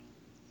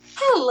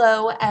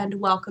Hello and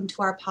welcome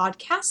to our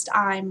podcast.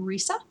 I'm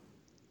Risa.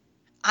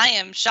 I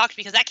am shocked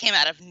because that came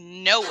out of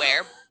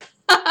nowhere.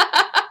 And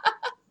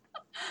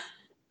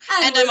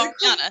I'm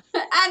Ariana.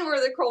 And we're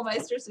the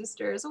Krollmeister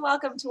sisters.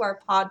 Welcome to our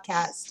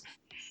podcast.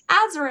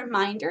 As a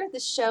reminder, the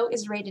show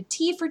is rated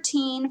T for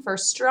teen for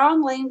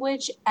strong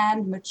language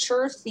and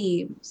mature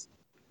themes.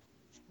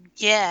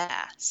 Yeah,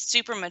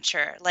 super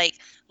mature. Like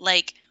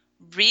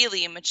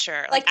really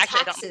mature. Like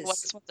actually, taxes. I don't know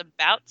what this one's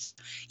about.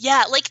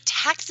 Yeah, like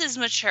taxes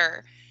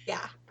mature.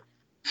 Yeah.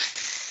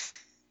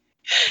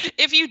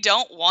 If you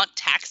don't want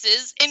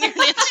taxes in your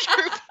Nancy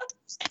group,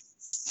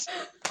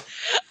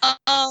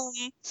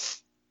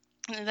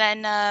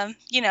 then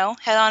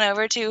head on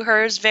over to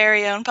her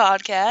very own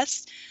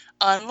podcast,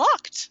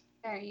 Unlocked.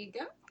 There you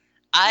go.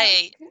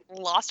 I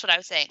lost what I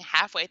was saying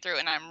halfway through,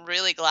 and I'm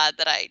really glad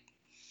that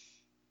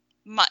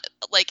my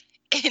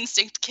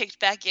instinct kicked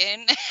back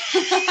in.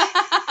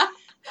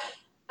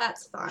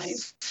 That's fine.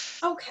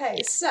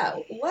 Okay,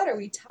 so what are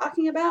we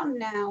talking about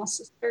now,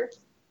 sister?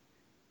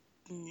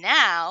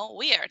 Now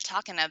we are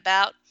talking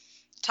about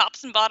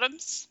tops and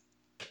bottoms.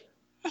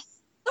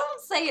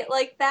 Don't say it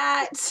like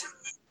that.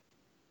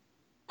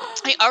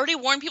 I already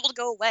warned people to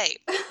go away.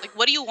 Like,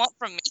 what do you want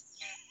from me?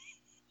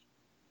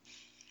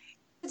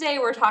 Today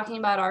we're talking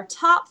about our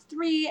top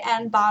 3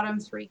 and bottom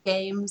 3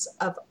 games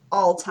of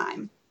all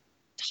time.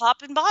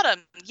 Top and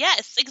bottom.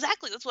 Yes,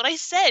 exactly. That's what I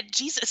said.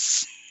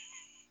 Jesus.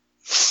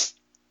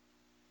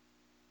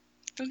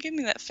 Don't give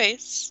me that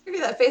face. Give me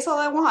that face all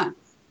I want.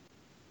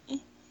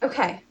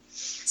 Okay,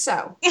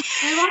 so we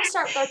want to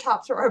start with our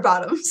tops or our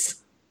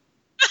bottoms.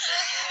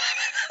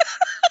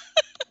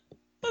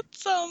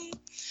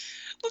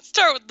 Let's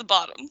start with the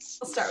bottoms.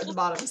 Let's start with the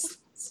bottoms.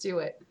 Let's do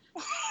it.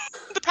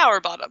 The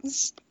power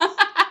bottoms.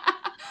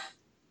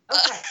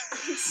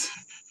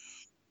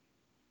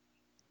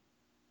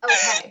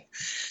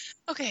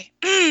 Okay.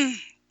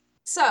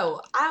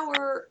 So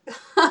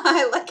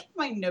I like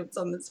my notes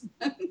on this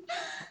one.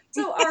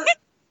 So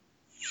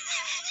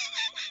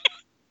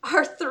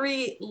our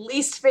 3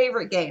 least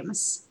favorite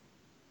games.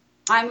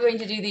 I'm going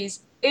to do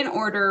these in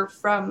order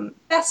from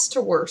best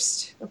to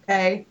worst,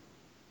 okay?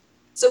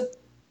 So,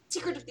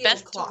 Secret of the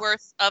Old Clock. Best to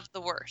worst of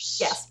the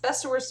worst. Yes,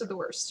 best to worst of the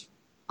worst,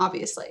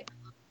 obviously.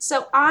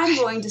 So, I'm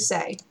going to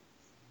say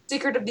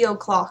Secret of the Old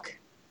Clock,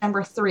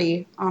 number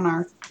 3 on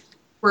our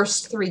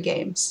worst 3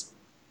 games.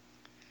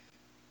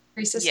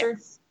 Free sister?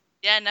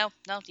 Yeah, no,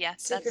 yeah,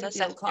 that's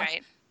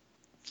right.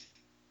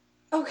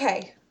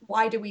 Okay,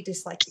 why do we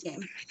dislike the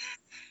game?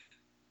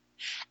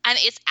 And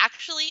it's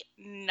actually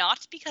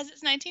not because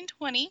it's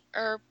 1920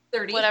 or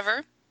 30.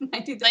 Whatever.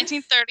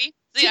 1930.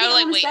 See, I was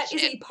like, wait, that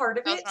is a part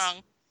of it. I was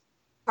wrong.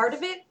 Part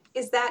of it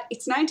is that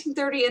it's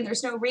 1930 and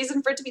there's no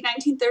reason for it to be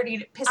 1930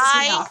 and it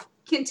pisses me off.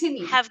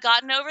 Continue. I have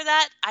gotten over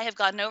that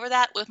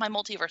with my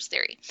multiverse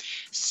theory.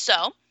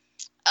 So,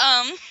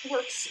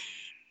 Works.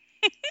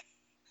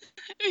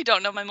 If you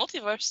don't know my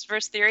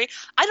multiverse theory,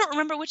 I don't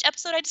remember which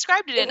episode I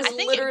described it in. I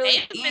think it may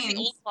have been the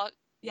Old Clock.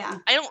 Yeah.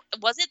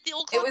 Was it the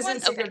Old Clock? It was one?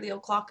 in Secret of the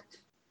Old Clock.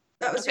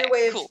 That was your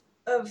way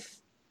of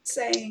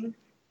saying.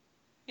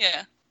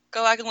 Yeah.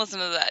 Go back and listen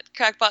to that.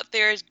 Crackpot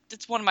theory,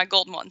 it's one of my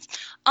golden ones.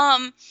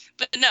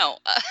 But no.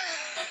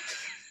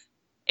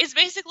 It's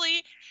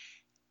basically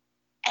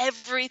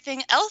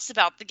everything else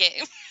about the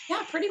game.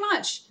 Yeah, pretty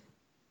much.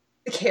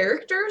 The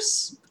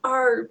characters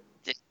are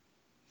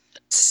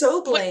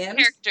so bland.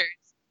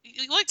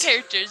 What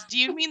characters? Do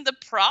you mean the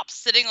props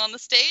sitting on the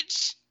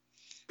stage?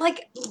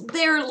 Like,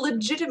 they're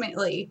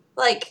legitimately,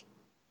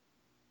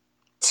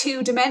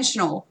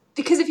 2-dimensional.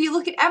 Because if you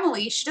look at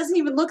Emily, she doesn't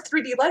even look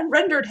 3D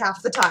rendered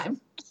half the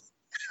time.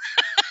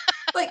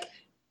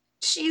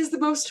 She's the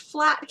most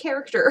flat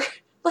character.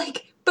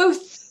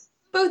 Both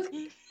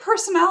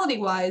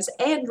personality-wise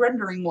and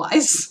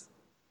rendering-wise.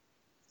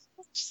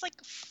 Just,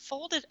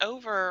 folded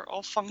over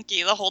all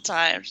funky the whole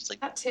time. Just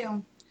that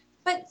too.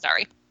 But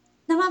sorry.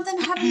 None of them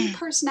have any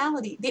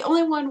personality. The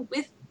only one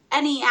with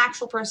any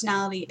actual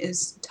personality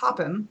is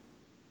Topham.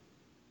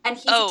 And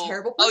he's a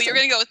terrible person. Oh, you're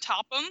going to go with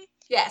Topham?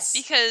 Yes.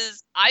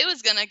 Because I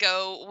was going to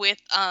go with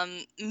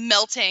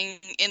melting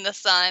in the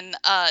sun,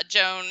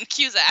 Joan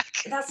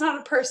Cusack. That's not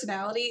a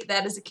personality.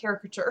 That is a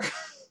caricature.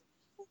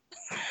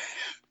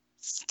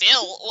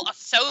 Still,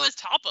 so is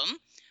Topham.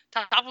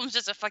 Topham's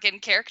just a fucking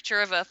caricature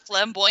of a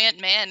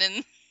flamboyant man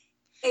and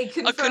a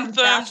confirmed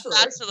bachelor.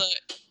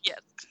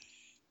 Yes.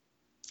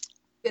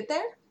 Good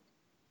there?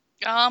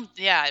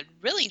 Yeah,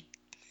 really,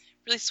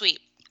 really sweet.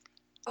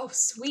 Oh,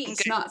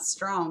 sweet, not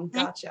strong.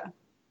 Gotcha.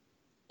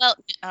 Well,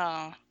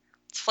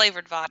 it's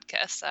flavored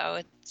vodka,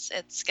 so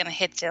it's gonna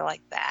hit you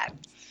like that.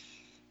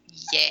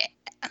 Yeah.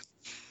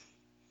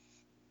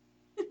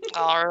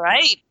 All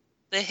right.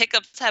 The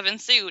hiccups have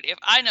ensued. If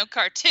I know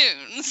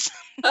cartoons,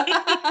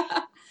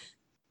 that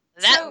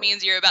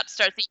means you're about to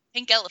start seeing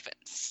pink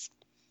elephants.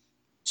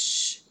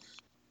 Shh.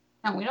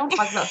 No, we don't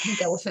talk about pink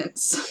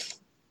elephants.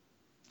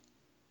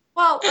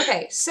 Well,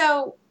 okay,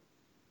 so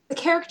the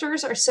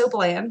characters are so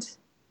bland.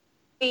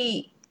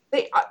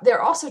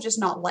 They're also just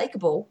not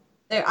likable.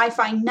 I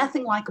find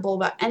nothing likable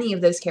about any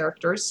of those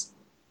characters.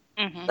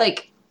 Mm-hmm.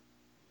 Like,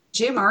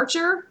 Jim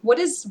Archer? What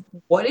is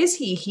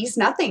he? He's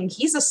nothing.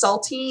 He's a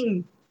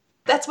saltine.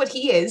 That's what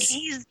he is.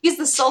 He's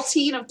the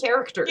saltine of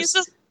characters. He's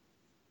just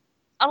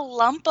a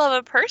lump of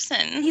a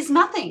person. He's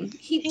nothing.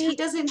 He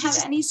doesn't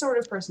have any sort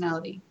of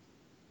personality.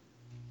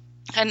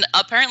 And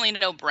apparently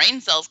no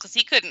brain cells, because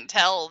he couldn't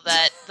tell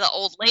that the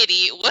old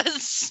lady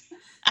was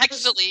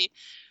actually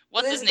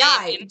what's his name? This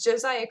guy,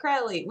 Josiah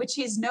Crowley, which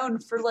he's known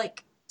for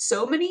like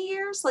so many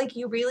years. Like,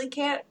 you really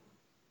can't.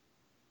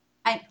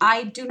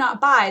 I do not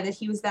buy that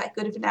he was that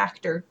good of an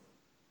actor.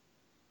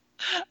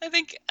 I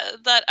think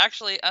that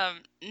actually,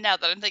 now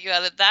that I'm thinking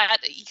about it, that,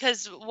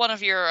 because one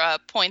of your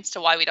points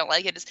to why we don't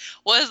like it is,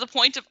 what is the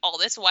point of all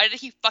this? Why did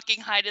he fucking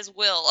hide his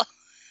will?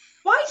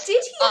 Why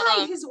did he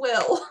hide his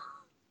will?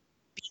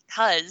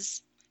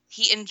 Because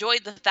he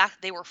enjoyed the fact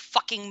that they were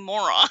fucking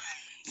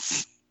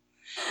morons.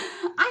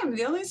 I'm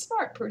the only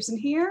smart person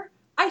here.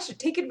 I should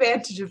take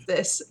advantage of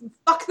this and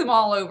fuck them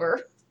all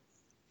over.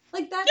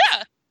 Like, that's,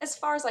 yeah. As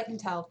far as I can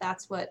tell,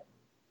 that's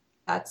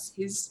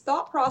his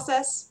thought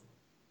process.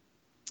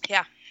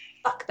 Yeah.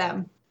 Fuck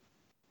them.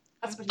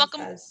 That's what he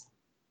says.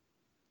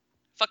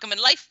 Fuck them in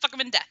life, fuck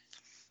them in death.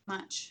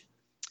 Much.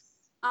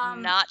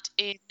 Not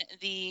in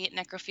the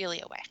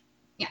necrophilia way.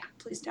 Yeah,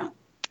 please don't.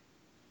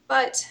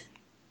 But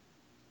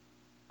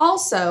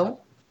also,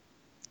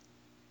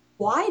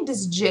 why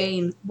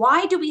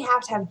do we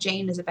have to have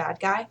Jane as a bad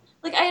guy?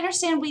 Like, I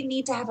understand we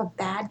need to have a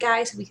bad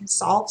guy so we can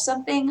solve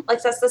something.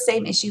 Like, that's the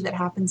same issue that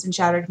happens in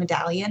Shattered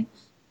Medallion,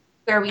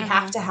 where we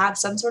have to have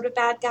some sort of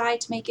bad guy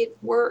to make it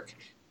work.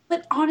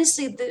 But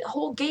honestly, the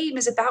whole game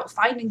is about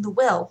finding the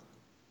will.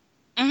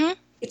 Mm-hmm.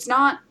 It's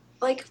not,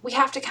 like, we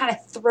have to kind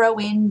of throw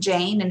in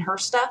Jane and her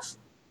stuff,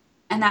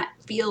 and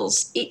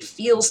it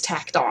feels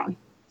tacked on.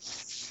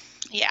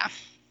 Yeah.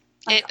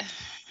 Like,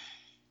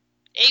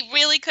 it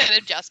really could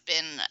have just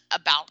been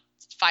about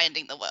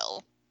finding the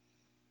will.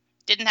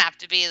 Didn't have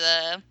to be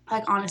the...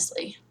 Like,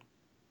 honestly.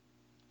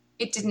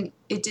 It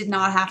did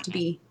not have to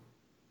be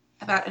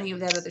about any of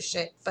that other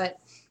shit, but...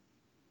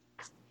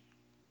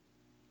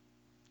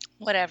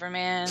 Whatever,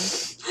 man.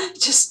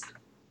 Just...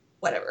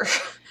 whatever.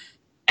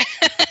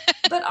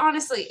 But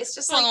honestly, it's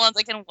just one of the ones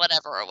that can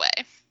whatever away.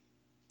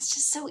 It's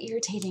just so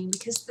irritating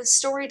because the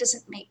story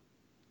doesn't make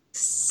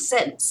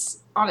sense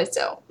on its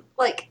own.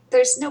 Like,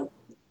 there's no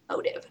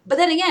motive. But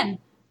then again,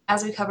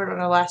 as we covered on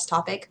our last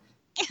topic,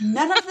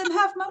 none of them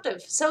have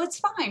motive, so it's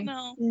fine.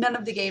 No. None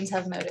of the games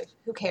have motive.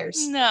 Who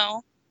cares?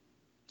 No.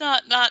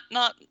 Not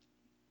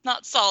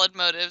solid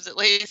motives, at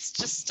least.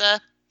 Just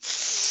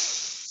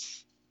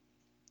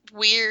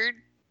weird,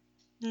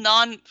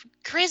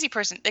 crazy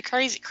person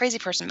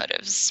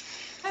motives.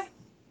 Okay.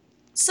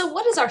 So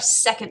what is our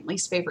second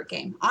least favorite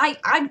game?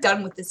 I'm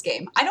done with this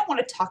game. I don't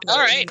want to talk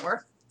about it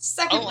anymore.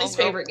 Second least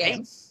favorite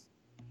game.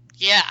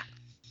 Yeah.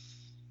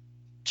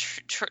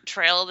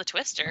 Trail of the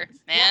Twister,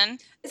 man. Yeah.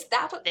 Is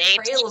that what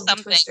Trail of the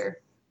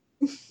Twister?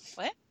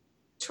 What?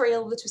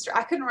 Trail of the Twister.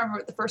 I couldn't remember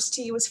what the first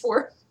T was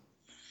for.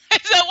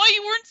 Is that why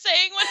you weren't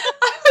saying what?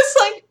 I was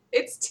like,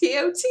 it's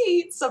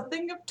TOT,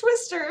 something of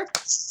Twister.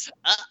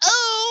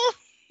 Uh-oh.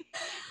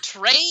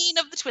 Train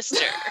of the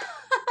Twister.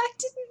 I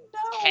didn't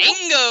know.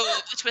 Tango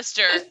of the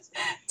Twister.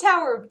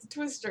 Tower of the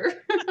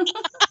Twister.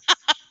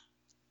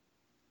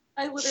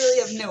 I literally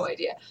have no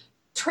idea.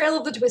 Trail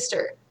of the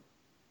Twister.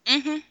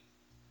 Mm-hmm.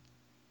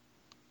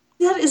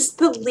 That is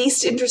the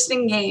least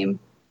interesting game.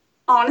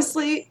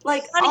 Honestly,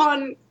 like,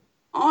 on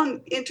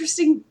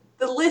the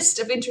list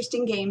of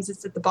interesting games,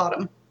 it's at the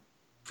bottom.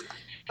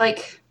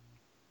 Like,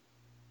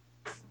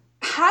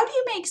 how do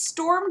you make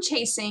storm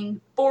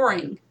chasing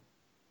boring?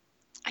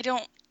 I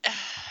don't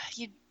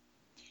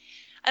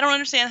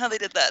understand how they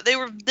did that.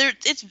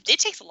 It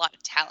takes a lot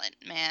of talent,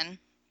 man.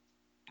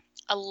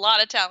 A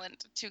lot of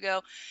talent to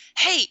go,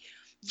 hey,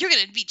 you're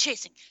going to be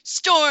chasing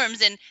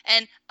storms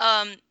and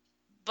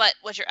but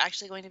what you're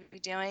actually going to be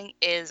doing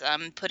is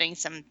putting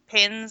some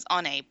pins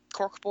on a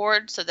cork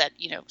board so that,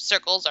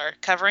 circles are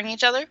covering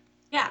each other.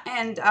 Yeah,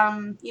 and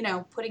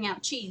putting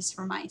out cheese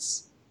for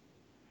mice.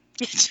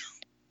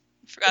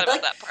 Forgot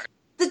about that part.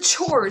 The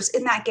chores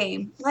in that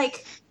game,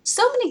 like,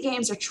 so many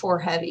games are chore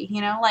heavy,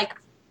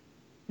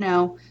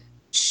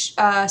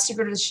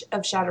 Secret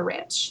of Shadow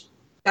Ranch.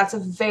 That's a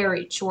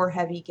very chore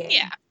heavy game.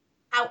 Yeah.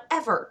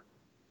 However,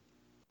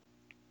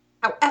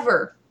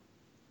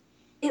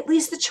 at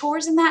least the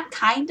chores in that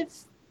kind of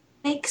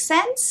make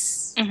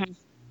sense. Mm-hmm.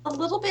 A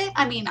little bit.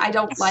 I mean, I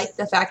don't like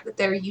the fact that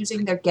they're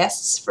using their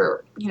guests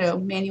for,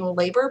 manual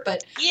labor,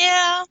 but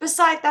yeah.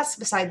 That's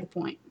beside the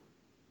point.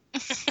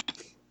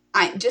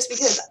 Just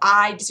because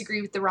I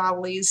disagree with the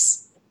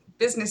Rowleys'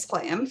 business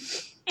plan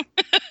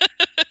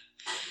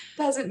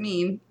doesn't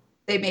mean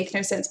they make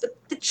no sense.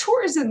 But the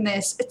chores in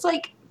this, it's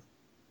like,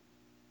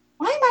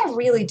 why am I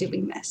really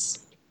doing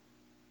this?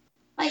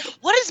 Like,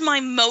 what is my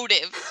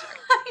motive?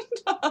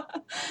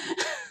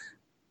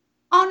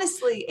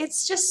 Honestly,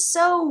 it's just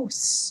so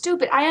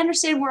stupid. I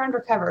understand we're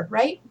undercover,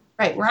 right?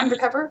 Right, we're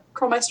undercover.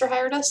 Curlmeister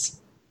hired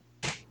us.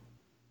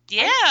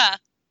 Yeah.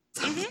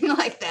 Something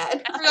like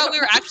that. I forgot we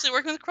were actually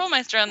working with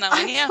Curlmeister on that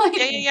one. Yeah.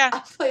 I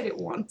played it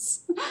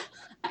once.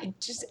 I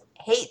just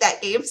hate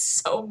that game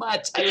so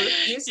much. I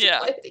refuse to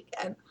play it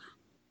again.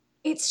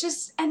 It's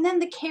just, and then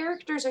the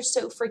characters are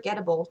so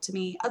forgettable to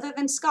me, other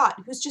than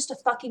Scott, who's just a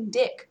fucking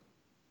dick.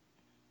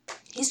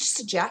 He's just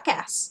a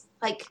jackass.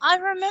 Like, I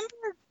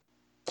remember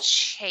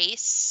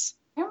Chase.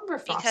 I remember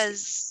Frosty.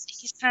 Because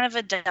he's kind of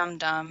a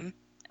dum-dum,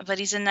 but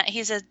he's kind of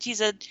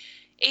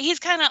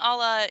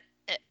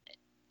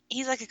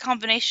he's like a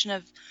combination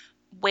of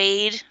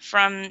Wade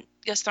from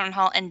Ghost Thorn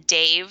Hall and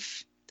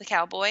Dave, the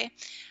cowboy.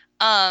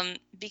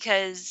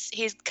 Because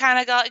he's kind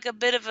of got like a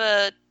bit of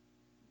a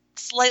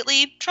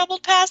slightly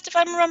troubled past, if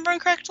I'm remembering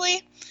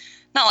correctly.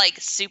 Not like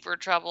super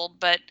troubled,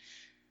 but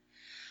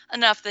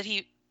enough that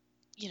he,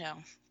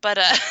 but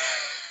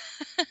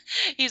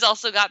he's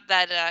also got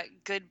that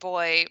good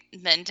boy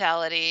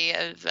mentality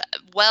of,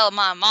 well,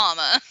 my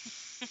mama.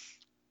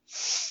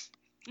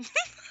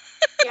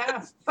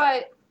 Yeah,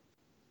 but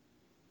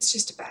it's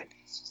just a bad game.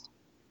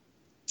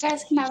 You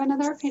guys can have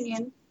another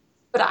opinion,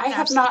 but I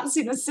have not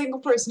seen a single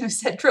person who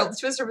said Trill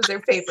Twister was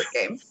their favorite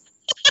game.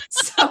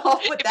 So I'll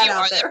put that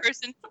out there. If you are that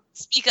person,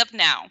 speak up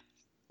now.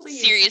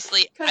 Please.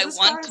 Seriously, I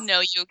want to know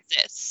you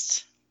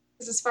exist.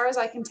 Because as far as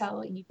I can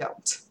tell, you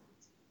don't.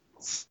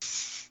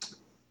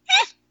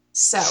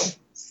 So,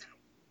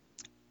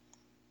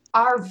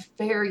 our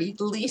very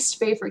least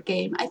favorite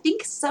game. I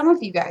think some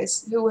of you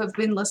guys who have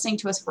been listening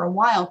to us for a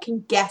while can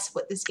guess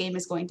what this game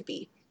is going to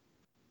be.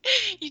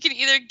 You can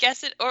either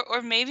guess it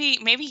or maybe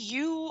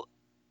you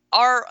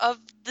are of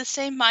the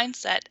same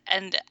mindset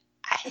and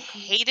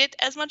hate it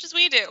as much as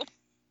we do.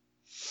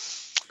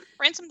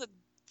 Ransom the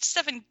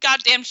 7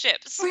 goddamn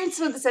ships.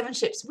 Ransom of the 7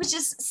 ships, which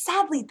is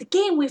sadly the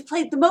game we've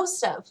played the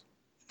most of.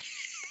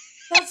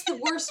 That's the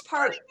worst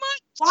part.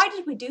 Why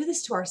did we do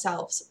this to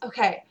ourselves?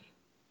 Okay.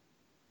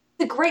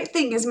 The great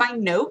thing is my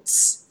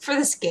notes for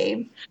this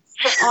game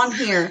on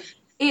here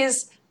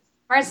is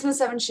Ransom of the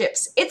 7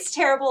 ships. It's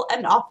terrible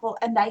and awful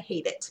and I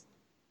hate it.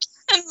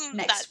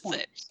 Next point.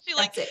 It. She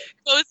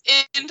goes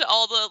into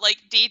all the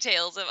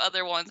details of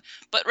other ones,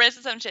 but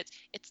Ransom of the 7 ships.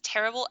 It's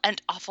terrible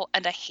and awful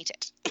and I hate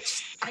it.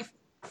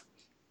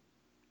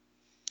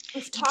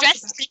 We've talked about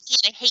it.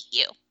 I hate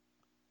you.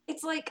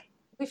 It's like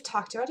we've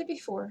talked about it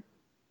before.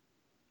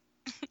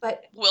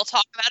 But we'll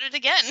talk about it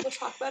again.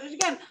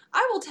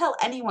 I will tell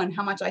anyone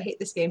how much I hate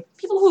this game.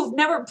 People who've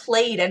never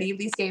played any of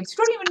these games,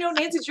 who don't even know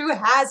Nancy Drew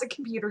has a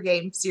computer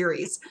game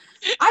series.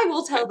 I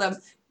will tell them,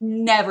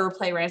 never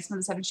play Ransom of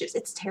the 7 Ships.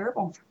 It's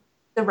terrible.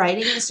 The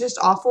writing is just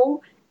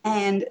awful,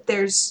 and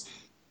there's.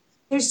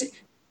 Okay,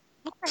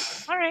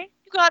 all right,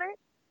 you got it.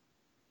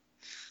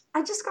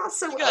 I just got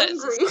so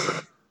angry.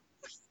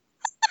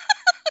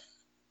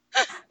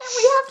 And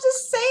we have to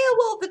sail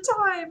all the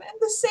time, and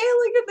the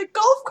sailing in the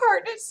golf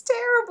cart is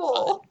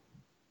terrible.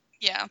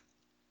 Yeah.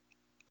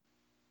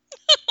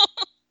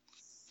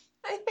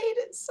 I hate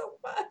it so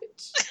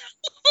much.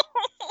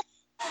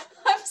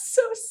 I'm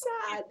so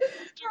sad.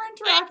 Her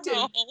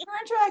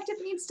Interactive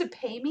needs to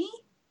pay me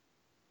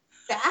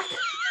back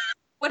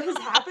what has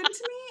happened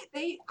to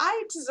me.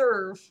 I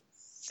deserve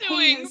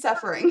pain and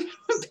suffering.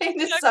 Pain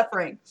and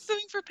suffering.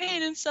 Suing for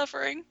pain and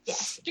suffering.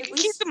 Yes. You can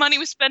keep the money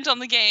we spent on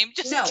the game.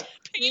 Just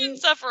pain and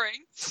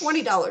suffering.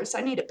 $20.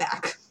 I need it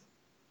back.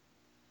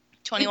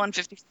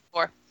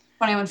 $21.54.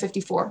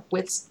 $21.54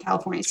 with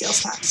California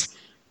sales tax.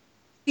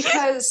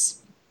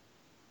 Because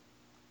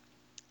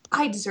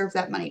I deserve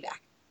that money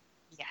back.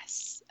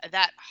 Yes.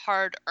 That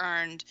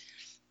hard-earned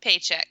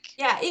paycheck.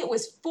 Yeah, it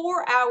was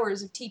 4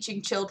 hours of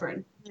teaching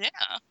children.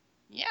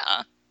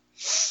 Yeah.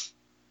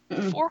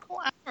 4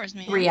 whole hours,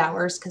 man. 3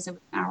 hours, because it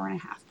was an hour and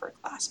a half per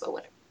class, but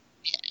whatever.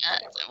 Yeah,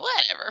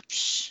 whatever.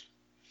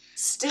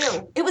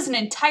 Still, it was an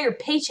entire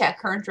paycheck,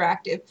 Her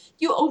Interactive.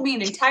 You owe me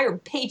an entire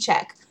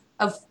paycheck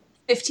of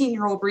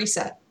 15-year-old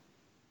Risa.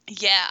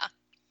 Yeah.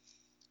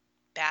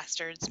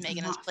 Bastards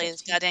making us play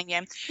this goddamn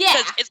game. Yeah.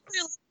 Because it's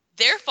clearly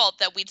their fault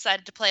that we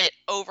decided to play it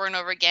over and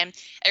over again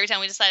every time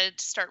we decided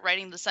to start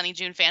writing the Sunny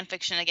June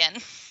fanfiction again.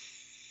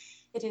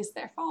 It is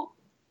their fault.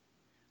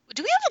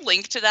 Do we have a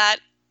link to that?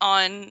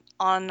 On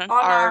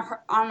our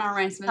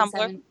Ransom of the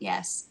 7,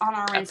 yes, on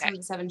our Ransom of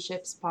the 7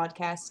 Ships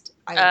podcast,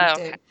 I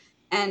did,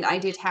 and I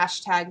did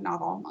hashtag not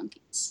all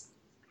monkeys.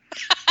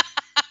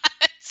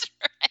 That's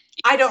right.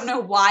 I don't know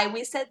why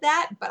we said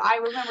that, but I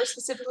remember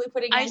specifically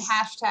putting in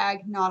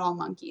hashtag not all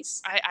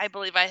monkeys. I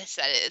believe I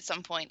said it at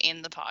some point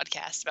in the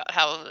podcast about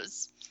how it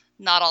was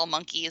not all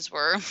monkeys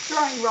were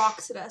throwing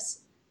rocks at us.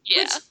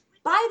 Yeah. Which,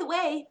 by the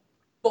way,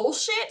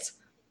 bullshit.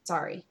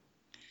 Sorry.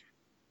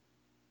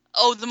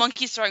 Oh, the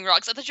monkeys throwing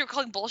rocks. I thought you were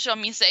calling bullshit on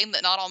me saying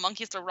that not all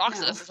monkeys throw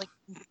rocks at us. I was like,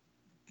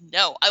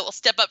 no, I will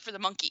step up for the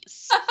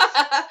monkeys.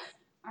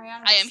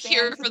 Ariana, I am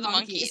here for the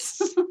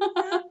monkeys.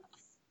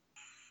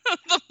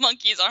 The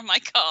monkeys are my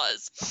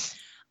cause.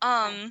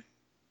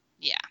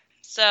 Yeah.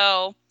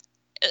 So,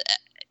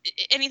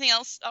 anything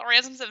else on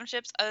Ransom 7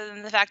 Ships other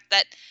than the fact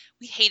that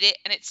we hate it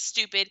and it's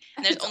stupid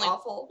and there's only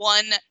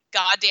one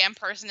goddamn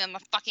person on the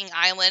fucking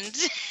island?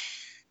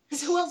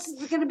 Because who else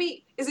is it going to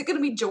be? Is it going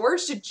to be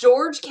George? Did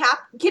George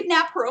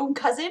kidnap her own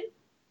cousin?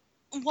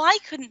 Why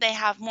couldn't they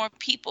have more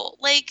people?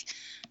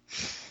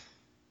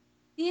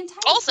 The entire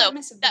Also,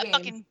 premise of the that game.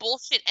 fucking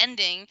bullshit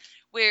ending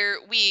where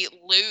we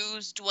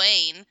lose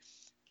Dwayne,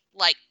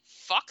 like,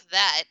 fuck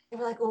that. They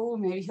were like, oh,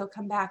 maybe he'll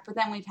come back. But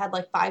then we've had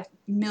like 5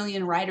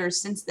 million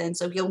writers since then,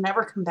 so he'll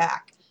never come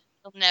back.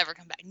 He'll never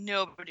come back.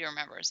 Nobody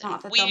remembers him.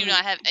 Not that We they'll do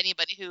not have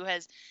anybody who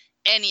has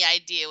any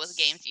idea what the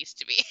games used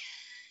to be.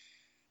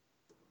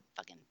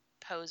 Fucking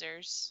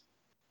posers.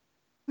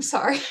 I'm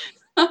sorry.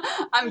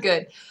 I'm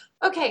good.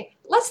 Okay,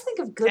 let's think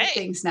of good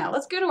things now.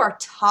 Let's go to our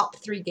top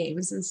 3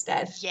 games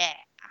instead. Yeah.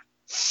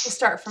 We'll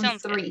start from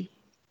Sounds 3. Good.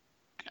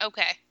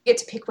 Okay. You get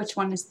to pick which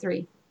one is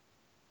 3.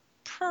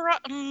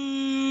 What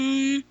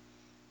do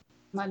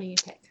you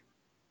pick?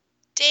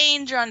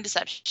 Danger on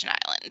Deception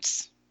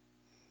Island.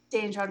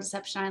 Danger on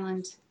Deception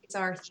Island is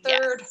our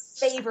 3rd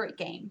favorite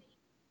game.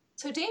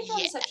 So Danger on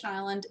Deception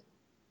Island,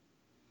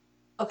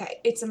 okay,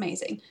 it's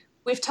amazing.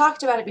 We've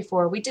talked about it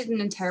before. We did an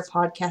entire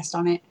podcast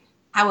on it.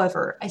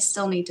 However, I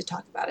still need to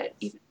talk about it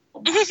even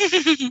more.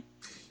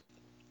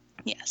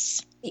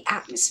 Yes. The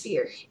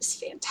atmosphere is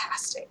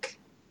fantastic.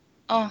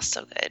 Oh,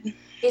 so good.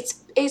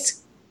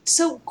 It's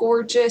so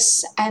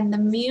gorgeous, and the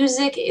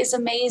music is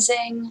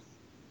amazing,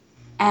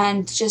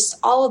 and just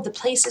all of the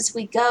places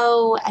we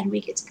go, and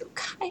we get to go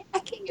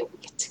kayaking, and we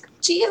get to go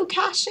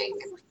geocaching.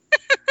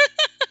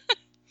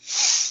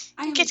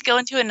 I get to go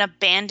into an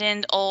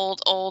abandoned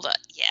old.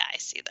 Yeah, I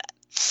see that.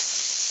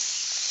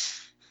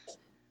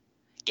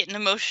 Getting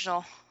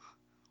emotional.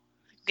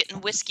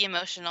 Getting whiskey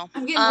emotional.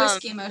 I'm getting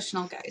whiskey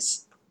emotional,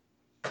 guys.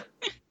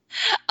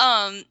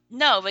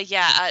 No, but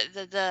yeah,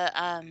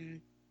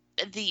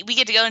 we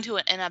get to go into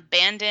an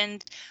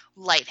abandoned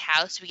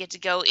lighthouse. We get to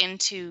go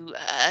into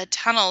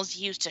tunnels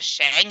used to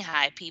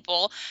Shanghai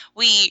people.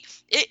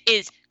 It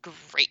is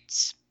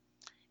great.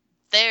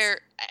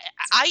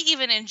 I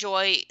even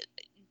enjoy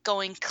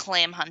going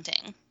clam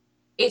hunting.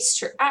 It's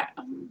true. I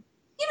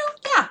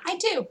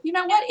do. You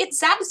know what? It's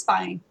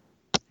satisfying.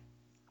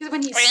 Because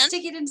when you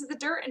stick it into the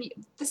dirt and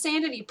the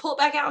sand and you pull it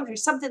back out and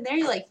there's something there,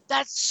 you're like,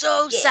 that's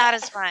so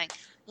satisfying.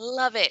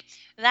 Love it.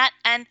 That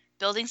and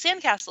building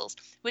sandcastles,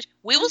 which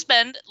we will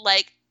spend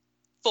like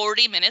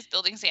 40 minutes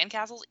building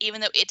sandcastles,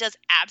 even though it does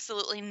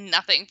absolutely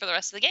nothing for the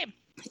rest of the game.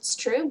 It's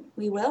true.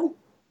 We will.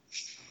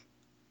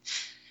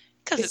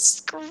 Because it's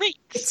great.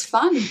 It's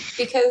fun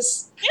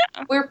because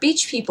we're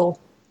beach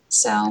people.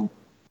 So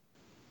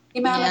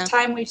the amount of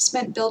time we've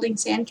spent building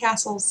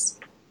sandcastles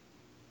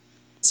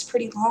is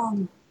pretty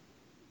long.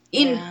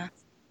 In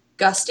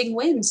gusting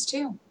winds,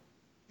 too.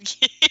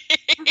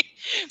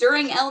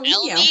 During El Nino.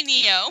 El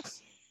Nino.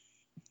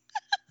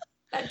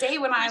 That day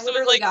when I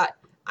literally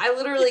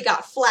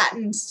got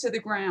flattened to the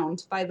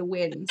ground by the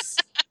winds.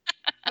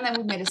 And then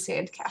we made a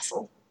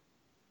sandcastle.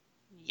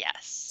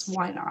 Yes.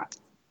 Why not?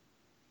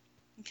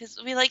 Because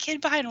we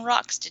hid behind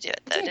rocks to do it,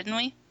 though, didn't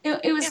we?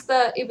 It was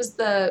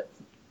the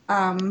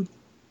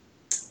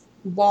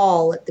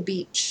wall at the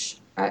beach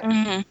at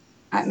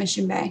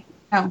Mission Bay.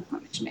 No,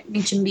 not Mission Bay.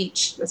 Mission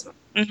Beach. That's what.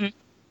 Mm-hmm.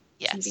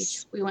 Yes. Mission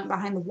Beach. We went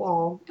behind the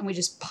wall and we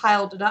just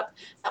piled it up.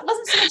 That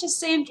wasn't so much a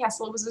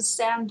sandcastle; it was a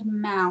sand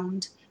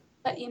mound.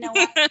 But you know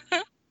what?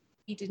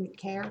 We didn't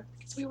care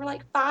because we were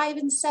like 5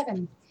 and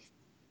 7.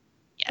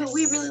 Yes. But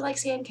we really like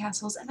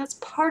sandcastles, and that's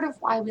part of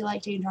why we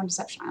like Danger on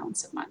Deception Island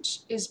so much.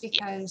 Is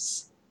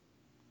because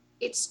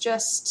it's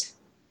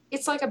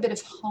like a bit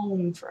of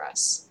home for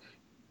us.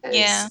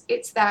 Yeah.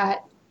 It's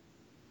that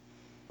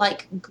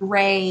like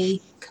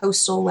gray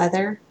coastal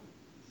weather.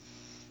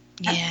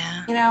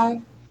 Yeah. You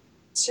know,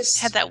 it's just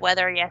had that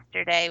weather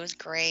yesterday. It was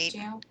great.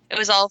 Yeah. It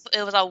was all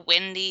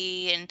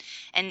windy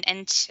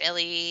and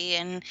chilly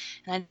and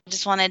I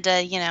just wanted to,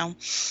 I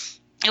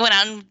went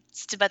out and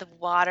stood by the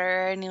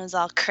water and it was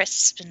all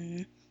crisp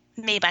and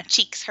made my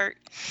cheeks hurt.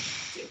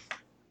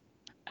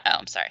 Oh,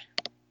 I'm sorry.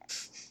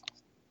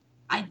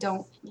 I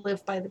don't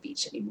live by the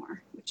beach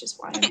anymore, which is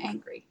why I'm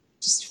angry.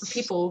 Just for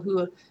people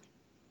who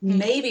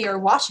maybe are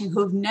watching who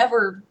have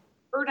never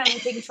heard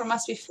anything from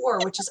us before,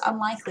 which is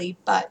unlikely,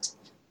 but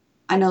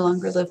I no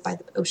longer live by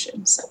the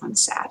ocean, so I'm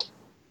sad.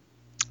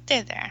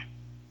 There.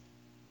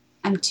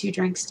 I'm 2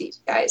 drinks deep,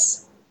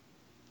 guys.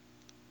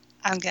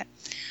 I'm good.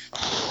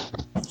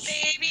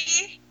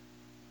 Baby,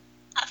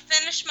 I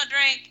finished my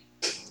drink.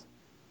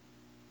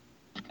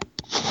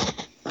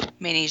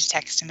 May need to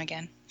text him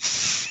again.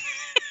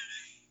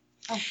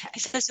 Okay. He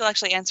says he'll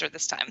actually answer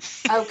this time.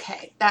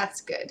 Okay,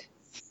 that's good.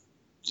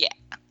 Yeah.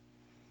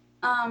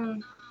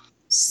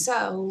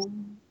 So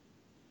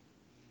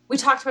we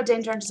talked about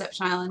Danger on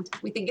Deception Island.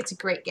 We think it's a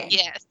great game.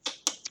 Yes.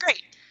 It's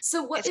great.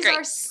 So what is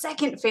our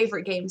second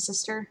favorite game,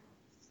 sister?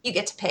 You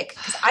get to pick,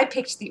 because I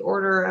picked the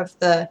order of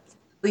the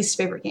least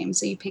favorite game,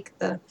 so you pick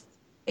the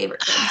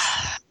favorite games.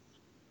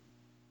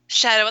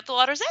 Shadow at the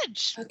Water's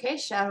Edge. Okay,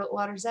 Shadow at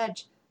Water's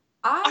Edge.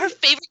 Our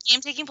favorite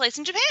game taking place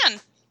in Japan.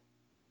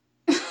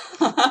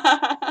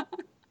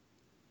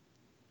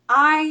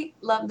 I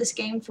love this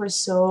game for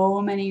so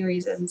many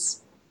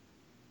reasons.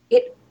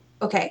 It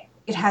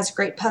has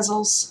great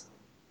puzzles.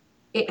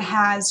 It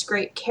has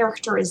great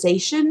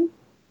characterization.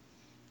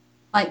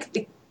 Like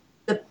the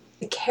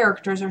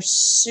characters are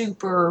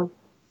super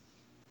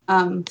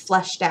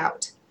fleshed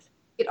out.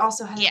 It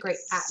also has a great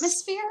Yes.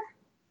 atmosphere,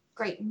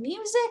 great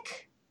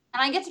music,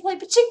 and I get to play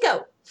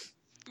pachinko.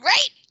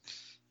 Right?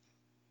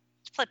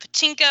 Play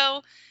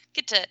pachinko.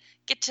 Get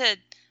to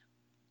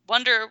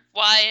wonder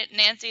why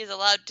Nancy is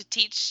allowed to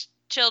teach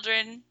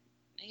children.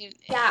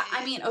 Yeah,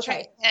 I mean,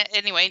 okay.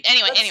 Anyway.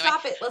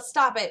 Let's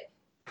stop it.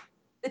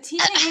 The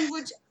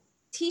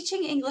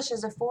teaching English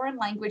as a foreign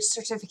language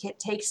certificate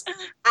takes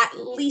at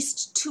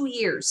least 2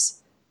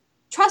 years.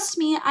 Trust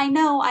me, I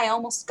know I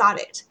almost got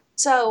it.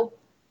 So,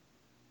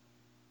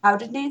 how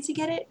did Nancy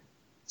get it?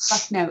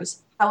 Fuck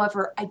knows.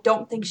 However, I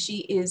don't think she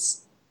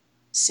is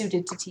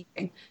suited to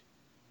teaching.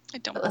 I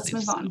don't. But let's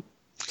move on.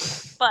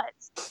 But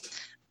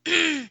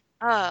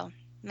oh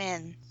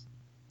man,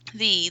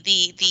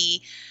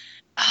 the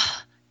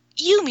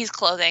Yumi's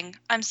clothing.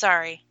 I'm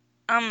sorry.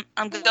 I'm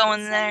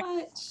going there.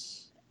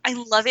 I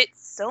love it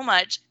so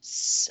much.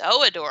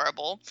 So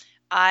adorable.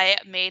 I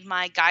made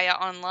my Gaia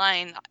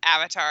Online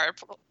avatar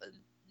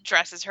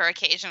dress as her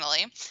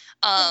occasionally.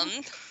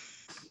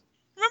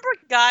 Remember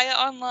Gaia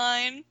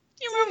Online?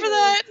 You remember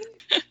that?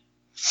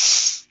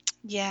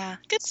 Yeah,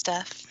 good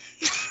stuff.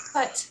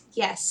 But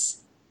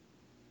yes,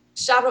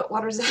 Shadow at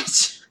Water's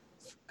Edge.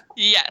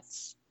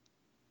 Yes.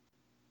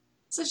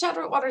 So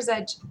Shadow at Water's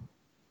Edge,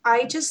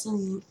 I just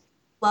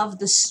love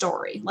the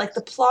story. Like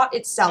the plot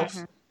itself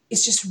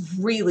is just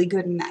really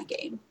good in that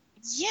game.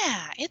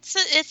 Yeah,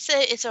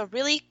 it's a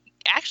really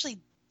actually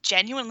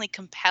genuinely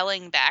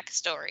compelling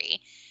backstory.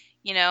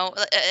 You know,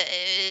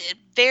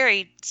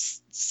 very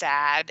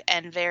sad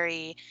and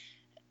very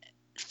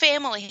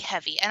family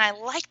heavy, and I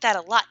like that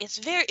a lot. It's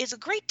a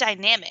great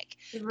dynamic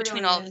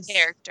between all the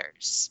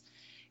characters.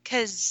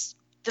 Because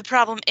the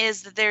problem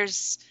is that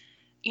there's,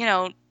 you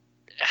know,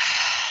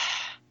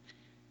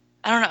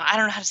 I don't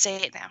know how to say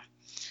it now.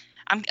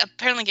 I'm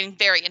apparently getting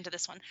very into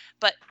this one,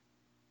 but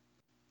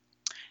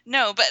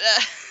no, but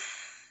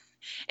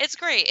it's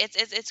great.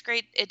 It's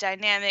great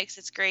dynamics.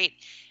 It's great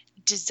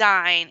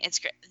design. It's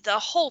great. The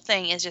whole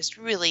thing is just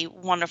really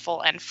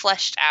wonderful and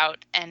fleshed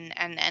out, and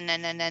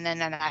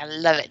I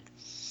love it.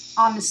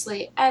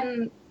 Honestly,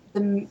 and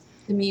the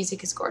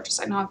music is gorgeous.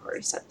 I know I've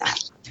already said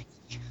that,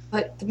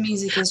 but the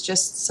music is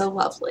just so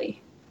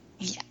lovely.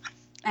 Yeah,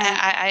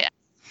 and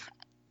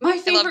my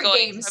favorite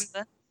games.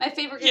 My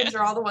favorite games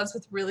are all the ones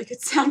with really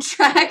good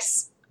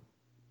soundtracks.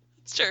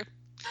 It's true.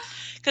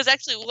 Because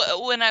actually,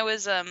 when I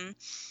was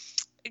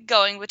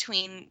going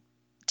between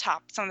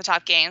some of the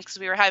top games, because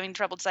we were having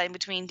trouble deciding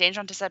between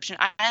Danger on Deception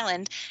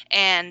Island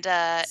and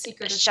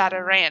Shadow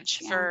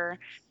Ranch for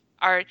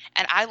art,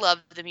 and I love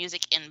the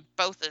music in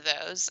both of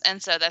those,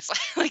 and so that's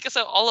like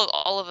so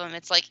all of them.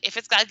 It's like if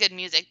it's got good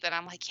music, then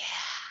I'm like, yeah,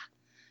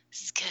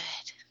 this is good,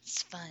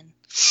 it's fun.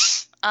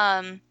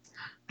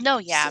 No,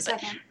 yeah,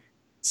 but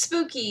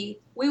Spooky,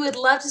 we would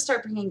love to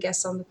start bringing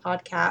guests on the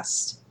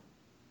podcast,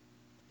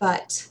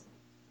 but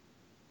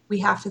we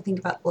have to think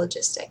about the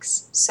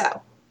logistics.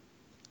 So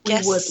we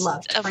would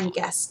love to bring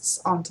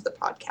guests onto the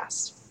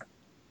podcast.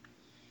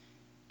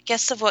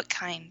 Guests of what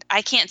kind?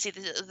 I can't see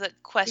the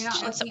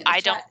question, so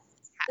I don't.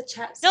 The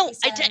chat. No,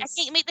 I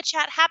can't make the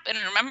chat happen.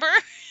 Remember?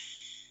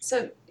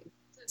 So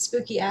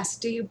Spooky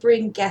asked, "Do you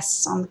bring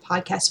guests on the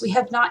podcast?" We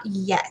have not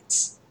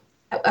yet.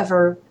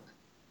 However,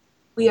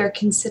 we are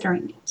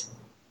considering it.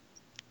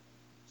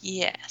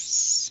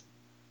 Yes.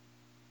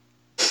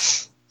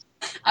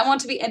 I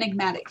want to be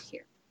enigmatic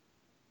here.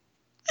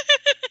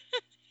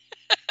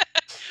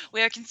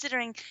 We are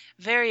considering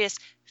various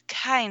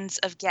kinds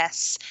of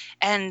guests,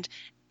 and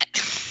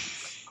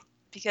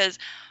because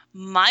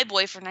my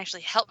boyfriend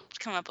actually helped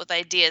come up with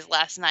ideas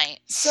last night.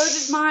 So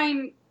did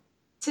mine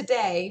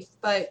today,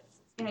 but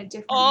in a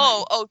different way.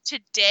 Oh,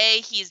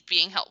 today he's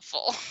being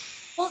helpful.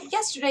 Well,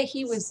 yesterday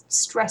he was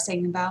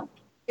stressing about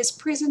his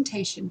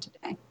presentation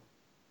today.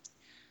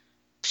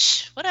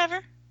 Psh,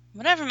 whatever,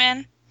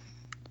 man.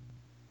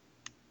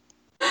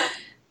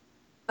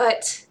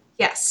 But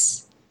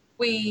yes,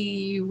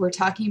 we were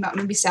talking about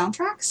maybe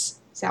soundtracks.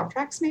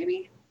 Soundtracks,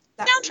 maybe.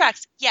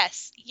 Soundtracks,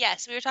 yes.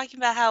 We were talking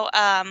about how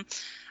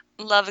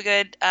love a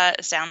good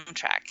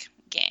soundtrack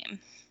game.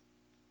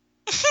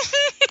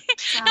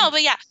 No,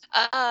 but yeah,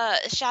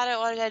 Shadow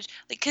Water's Edge,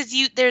 because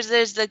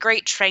there's the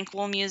great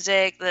tranquil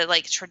music, the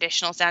like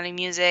traditional sounding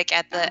music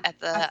at the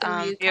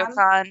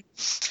Ryokan,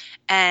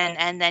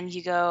 and then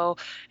you go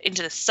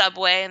into the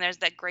subway and there's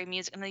that great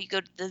music, and then you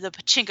go to the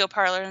pachinko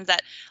parlor and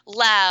that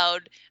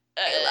loud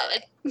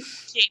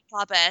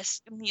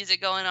J-pop-esque music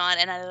going on,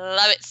 and I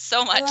love it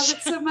so much. I love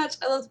it so much.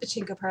 I love the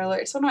pachinko parlor.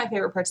 It's one of my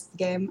favorite parts of the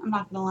game. I'm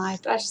not gonna lie,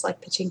 but I just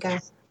like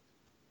pachinko.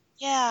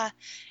 Yeah,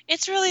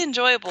 it's really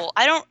enjoyable.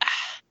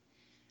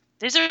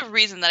 There's a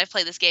reason that I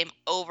play this game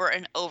over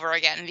and over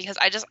again, because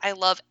I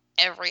love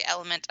every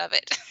element of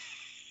it.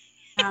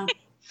 Yeah,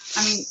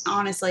 I mean,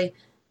 honestly.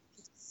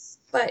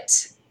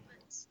 But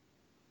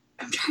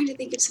I'm trying to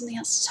think of something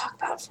else to talk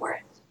about for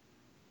it.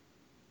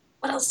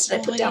 What else did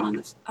I put down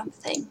on the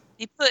thing?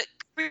 You put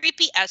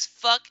creepy as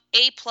fuck,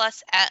 A+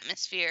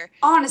 atmosphere.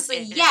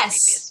 Honestly,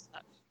 yes.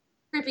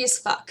 Creepy as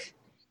fuck.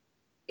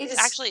 It is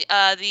actually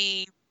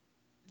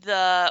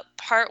the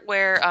part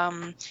where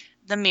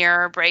the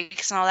mirror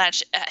breaks and all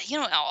that.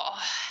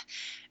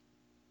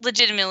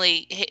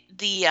 Legitimately,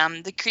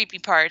 the creepy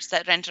parts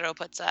that Rentaro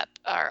puts up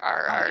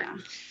are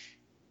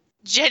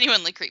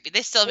genuinely creepy.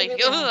 They still make me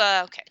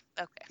go, okay.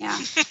 Yeah.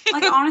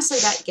 Like, honestly,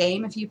 that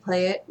game, if you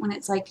play it when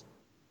it's, like,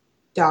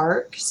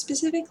 dark,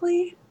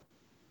 specifically,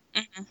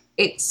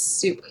 it's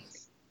super creepy.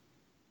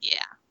 Yeah.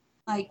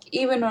 Like,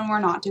 even when we're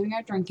not doing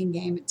our drinking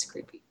game, it's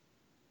creepy.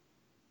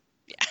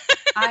 Yeah.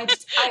 I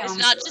it's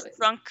not just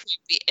drunk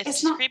creepy.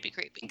 It's just creepy.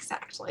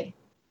 Exactly.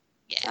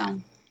 Yeah.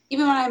 So,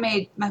 even when I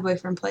made my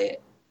boyfriend play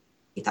it,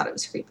 he thought it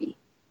was creepy.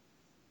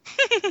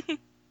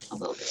 A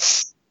little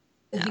bit.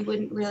 But he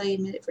wouldn't really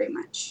admit it very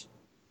much.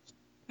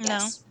 No.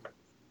 Yes.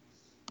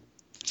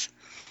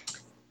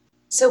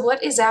 So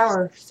what is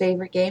our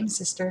favorite game,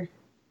 sister?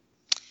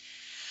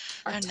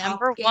 Our top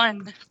number game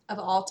one of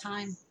all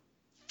time.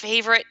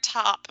 Favorite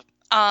top.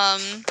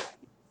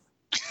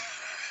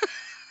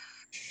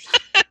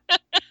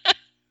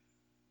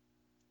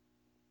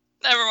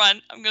 Never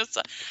mind. I'm gonna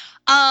stop.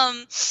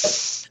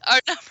 Our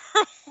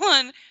number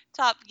one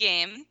top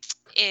game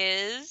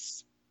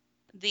is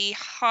the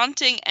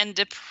haunting and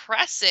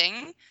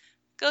depressing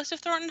Ghost of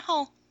Thornton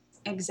Hall.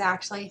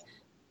 Exactly.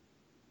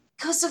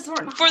 Ghost of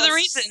Thornton Hall. For the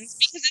reasons,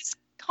 because it's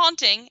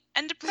haunting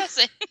and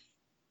depressing.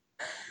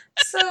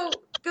 So,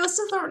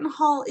 Ghost of Thornton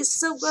Hall is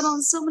so good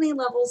on so many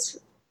levels.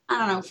 I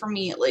don't know, for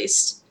me at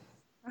least.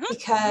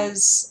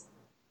 Because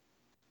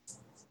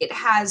it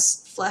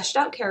has fleshed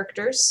out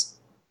characters.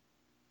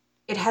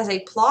 It has a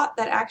plot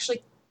that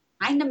actually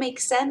kind of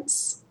makes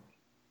sense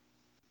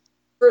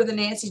for the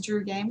Nancy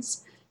Drew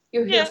games.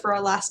 You're here for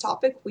our last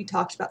topic. We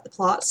talked about the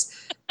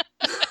plots.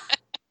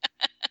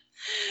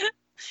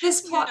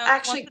 This plot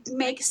actually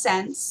makes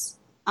sense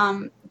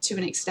to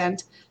an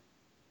extent.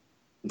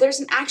 There's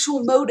an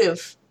actual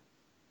motive,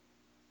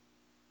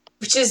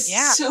 which is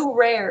so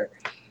rare.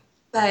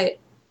 But,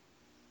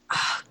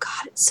 oh,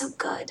 God, it's so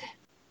good.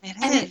 It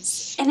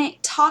is. And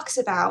it talks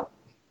about,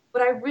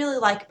 what I really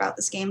like about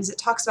this game is it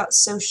talks about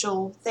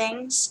social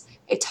things.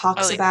 It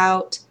talks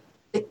about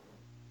the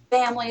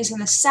families in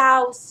the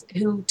South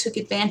who took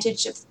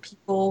advantage of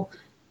people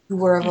who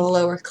were of a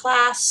lower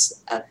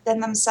class than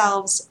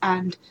themselves,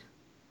 and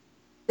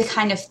the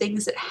kind of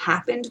things that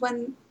happened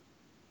when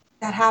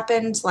that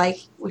happened.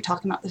 Like, we're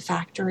talking about the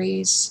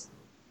factories,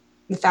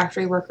 the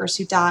factory workers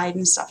who died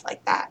and stuff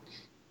like that.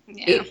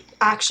 Yeah. It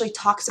actually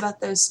talks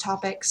about those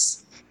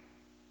topics.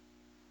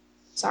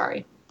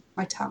 Sorry,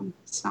 my tongue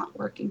is not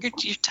working.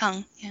 Your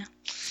tongue, yeah.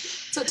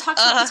 So it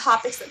talks about the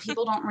topics that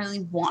people don't really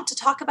want to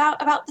talk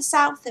about the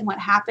South and what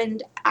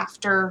happened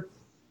after,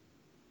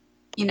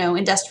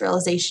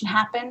 industrialization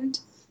happened.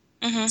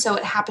 So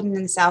it happened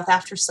in the South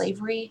after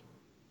slavery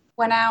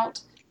went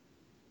out,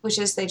 which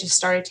is they just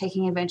started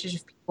taking advantage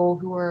of people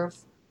who were of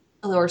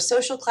a lower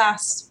social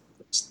class,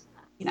 which,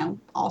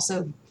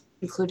 also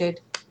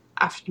included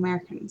African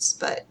Americans.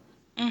 But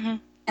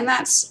and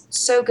that's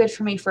so good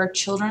for me for a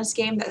children's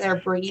game that they're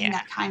bringing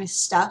that kind of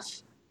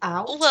stuff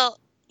out. Well,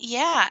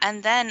 yeah,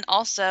 and then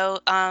also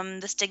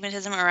the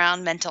stigmatism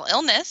around mental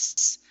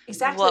illness.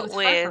 Exactly,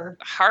 with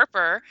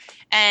Harper,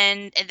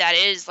 and that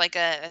is like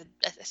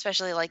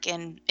especially like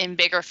in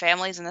bigger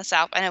families in the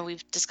South. I know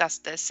we've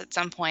discussed this at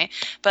some point,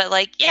 but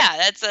like,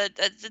 that's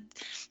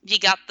you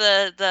got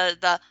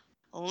the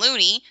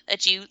loony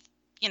that you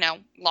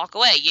lock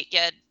away.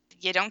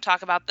 You don't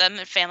talk about them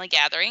at family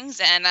gatherings,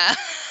 and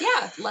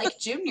like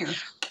Junior.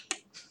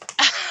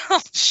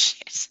 Oh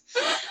shit.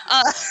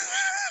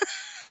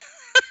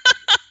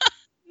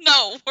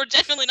 No, we're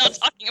definitely not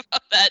talking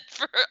about that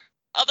for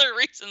other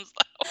reasons,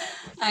 though.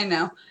 I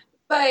know.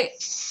 But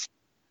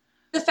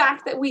the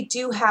fact that we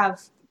do have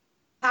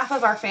half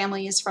of our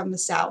family is from the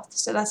South,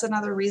 so that's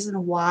another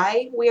reason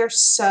why we are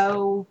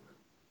so...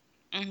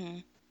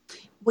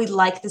 We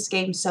like this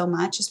game so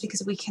much, is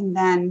because we can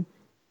then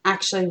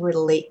actually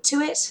relate to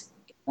it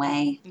in a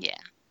way. Yeah.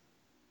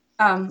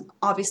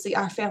 Obviously,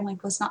 our family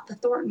was not the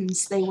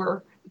Thorntons. They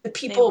were the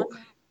people,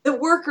 the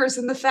workers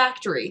in the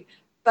factory.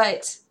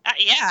 But...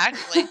 yeah,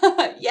 actually.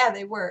 Yeah,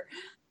 they were.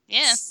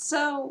 Yeah.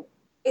 So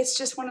it's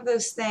just one of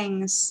those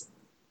things,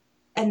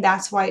 and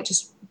that's why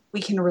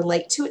we can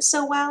relate to it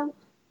so well.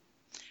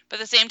 But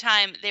at the same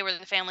time, they were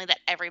the family that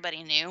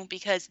everybody knew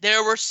because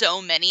there were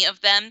so many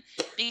of them,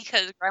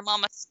 because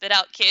Grandmama spit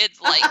out kids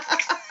like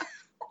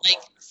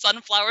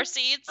sunflower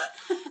seeds.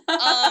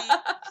 But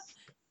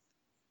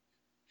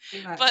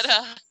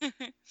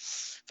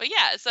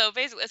yeah, so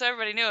basically, so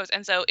everybody knows,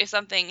 and so if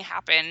something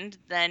happened,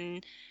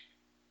 then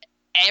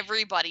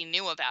everybody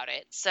knew about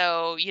it.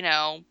 So,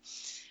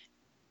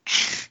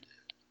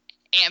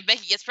 Aunt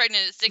Becky gets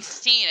pregnant at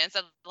 16, and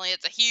suddenly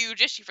it's a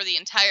huge issue for the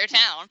entire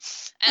town.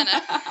 And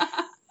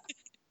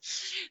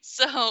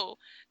so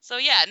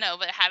yeah, no,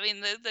 but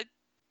having the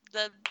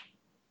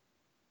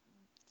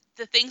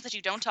things that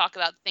you don't talk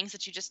about, the things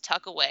that you just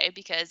tuck away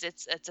because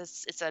it's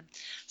a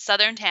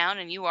southern town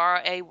and you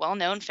are a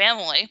well-known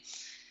family.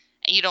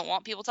 And you don't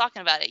want people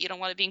talking about it. You don't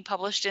want it being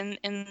published in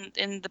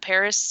the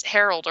Paris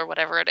Herald or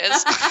whatever it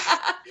is.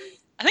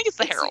 I think it's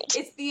the Herald.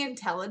 It's the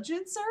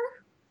Intelligencer?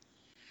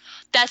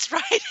 That's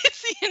right.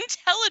 It's the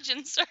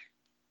Intelligencer.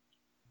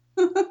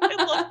 I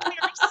love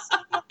Paris so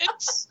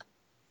much.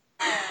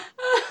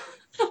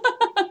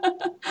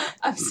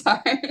 I'm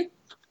sorry.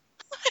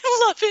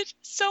 I love it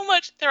so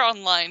much. They're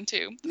online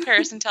too. The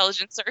Paris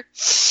Intelligencer.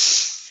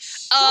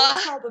 Don't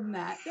call them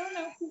that. They don't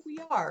know who we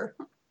are.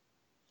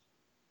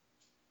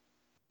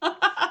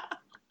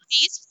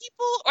 These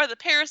people or the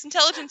Paris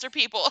Intelligencer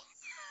people?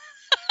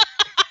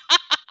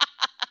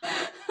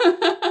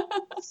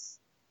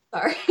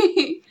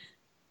 Sorry.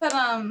 But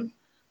I'm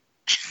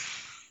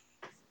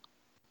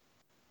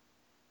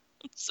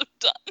so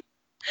done.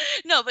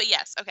 No, but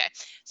yes, okay.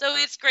 So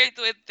it's great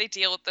the way they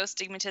deal with those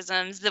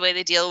stigmatisms, the way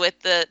they deal with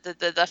the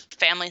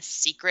family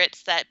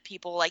secrets that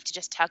people like to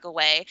just tuck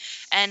away,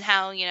 and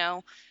how, you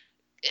know,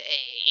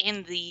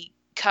 in the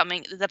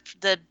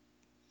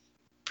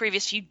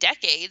previous few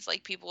decades,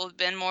 like, people have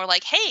been more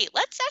like, hey,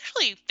 let's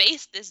actually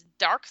face this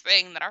dark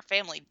thing that our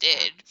family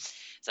did.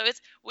 So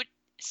it's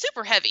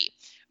super heavy,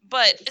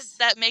 but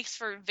that makes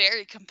for a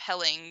very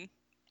compelling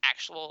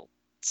actual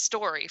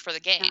story for the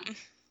game. Yeah.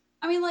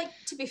 I mean, like,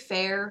 to be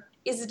fair,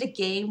 is it a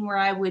game where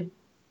I would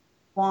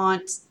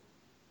want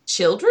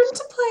children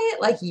to play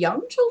it? Like,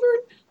 young children?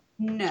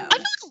 No. I feel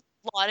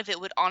like a lot of it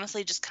would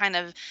honestly just kind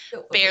of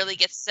barely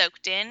get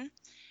soaked in.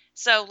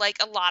 So, like,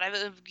 a lot of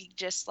it would be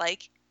just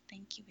like,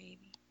 thank you,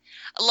 baby.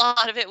 A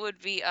lot of it would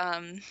be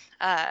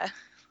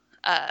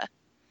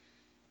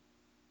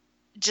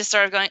just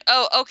sort of going,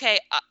 oh, okay,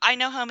 I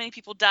know how many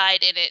people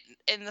died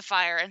in the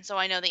fire, and so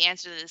I know the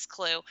answer to this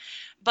clue.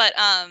 But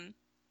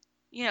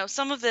you know,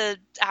 some of the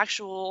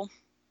actual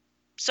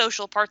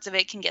social parts of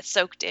it can get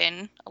soaked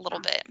in a little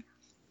bit.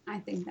 I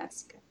think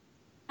that's good.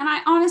 And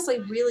I honestly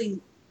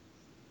really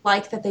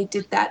like that they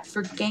did that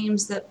for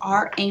games that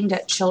are aimed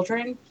at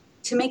children,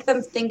 to make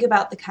them think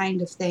about the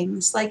kind of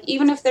things. Like,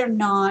 even if they're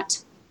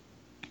not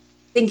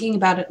thinking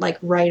about it, like,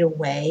 right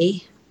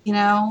away, you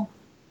know?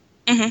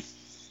 Mm-hmm.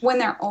 When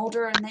they're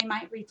older and they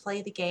might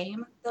replay the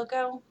game, they'll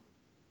go,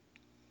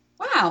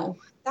 wow,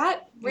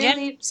 that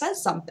really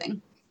says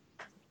something.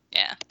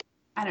 Yeah.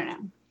 I don't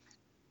know.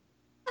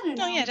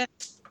 Oh, yeah.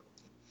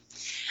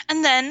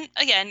 And then,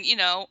 again, you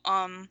know,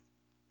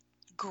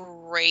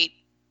 great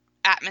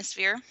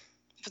atmosphere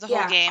for the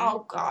whole game.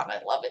 Oh, God,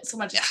 I love it so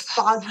much. It's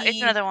foggy.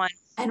 It's another one.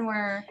 And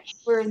we're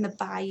in the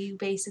bayou,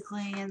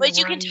 basically. And but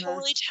you can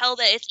totally tell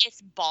that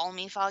it's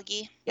balmy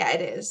foggy. Yeah,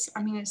 it is.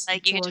 I mean, it's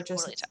like, you can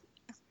totally tell.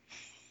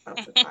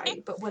 Of the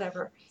bayou, but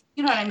whatever.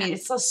 You know what I mean?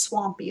 It's less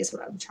swampy is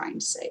what I'm trying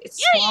to say. It's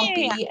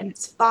swampy and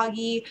it's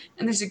foggy,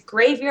 and there's a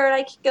graveyard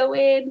I could go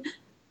in.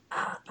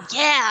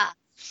 Yeah.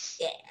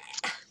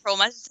 Pearl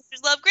My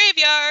Sisters love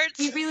graveyards.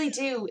 We really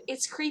do.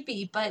 It's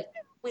creepy, but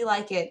we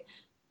like it.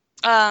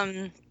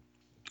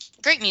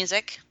 Great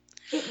music.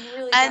 It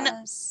really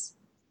does.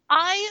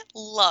 I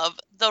love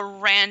the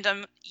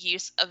random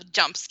use of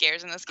jump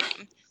scares in this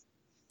game.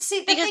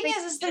 See, the thing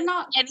is they're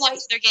not quite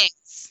their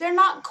games. They're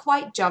not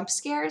quite jump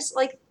scares.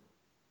 Like,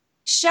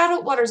 Shadow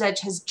at Water's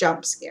Edge has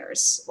jump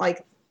scares,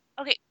 like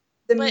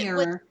the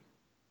mirror.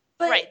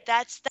 But right,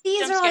 that's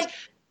these are like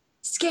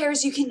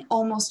scares you can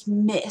almost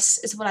miss.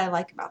 Is what I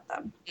like about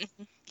them.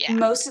 Mm-hmm. Yeah.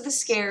 Most of the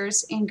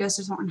scares in Ghost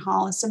of Thornton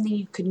Hall is something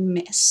you could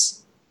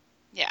miss.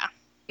 Yeah.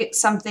 It's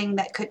something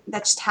that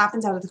just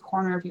happens out of the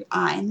corner of your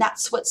eye, and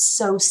that's what's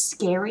so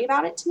scary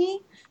about it to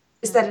me.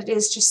 Is that it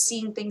is just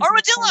seeing things.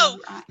 Armadillo. In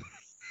the corner of your eye.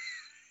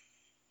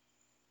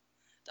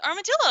 The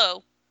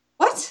armadillo.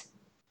 What?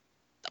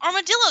 The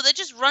armadillo that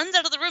just runs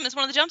out of the room is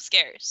one of the jump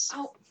scares.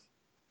 Oh.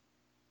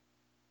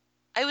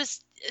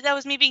 That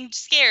was me being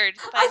scared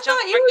by I a jump.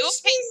 thought you were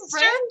just being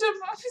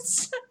random.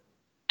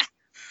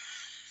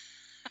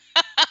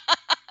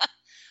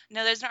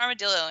 No, there's an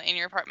armadillo in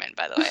your apartment,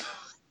 by the way.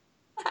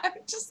 I'm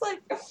just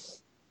like.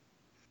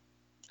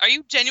 Are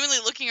you genuinely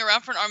looking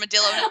around for an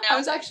armadillo now? I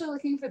was actually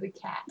looking for the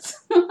cat.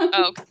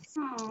 Oh.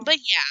 But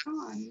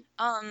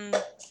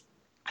yeah.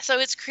 So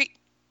it's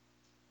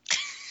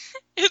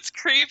it's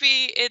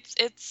creepy.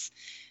 It's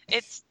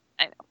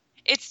I know.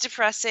 It's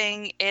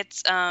depressing.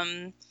 It's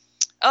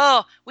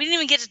oh, we didn't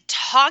even get to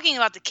talking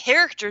about the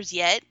characters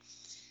yet.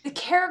 The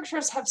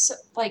characters have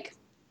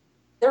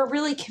they're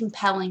really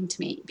compelling to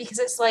me because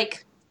it's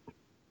like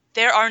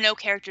there are no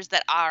characters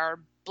that are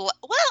well,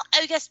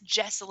 I guess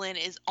Jessalyn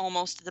is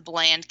almost the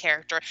bland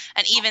character,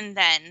 and even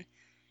then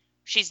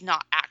she's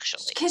not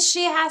actually. Because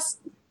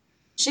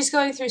she's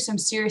going through some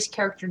serious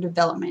character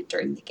development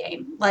during the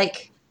game.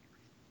 Like,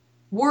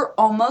 we're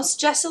almost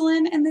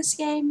Jessalyn in this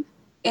game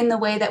in the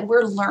way that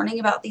we're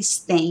learning about these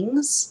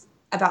things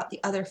about the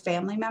other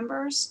family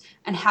members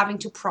and having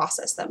to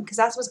process them. Because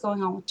that's what's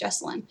going on with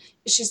Jessalyn.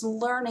 She's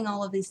learning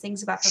all of these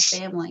things about her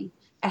family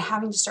and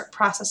having to start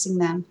processing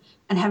them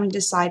and having to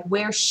decide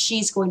where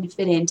she's going to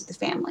fit into the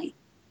family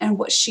and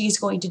what she's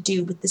going to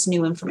do with this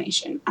new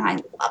information. And I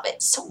love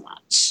it so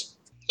much.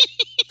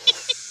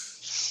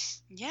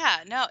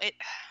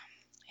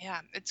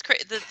 It's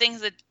crazy. The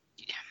things that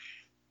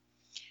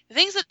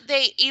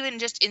they even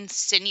just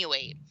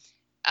insinuate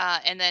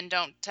and then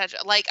don't touch.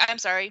 Like, I'm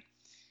sorry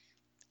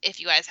if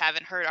you guys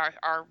haven't heard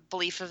our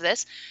belief of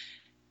this.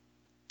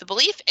 the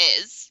belief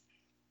is,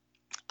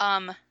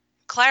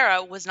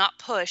 Clara was not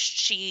pushed.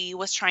 She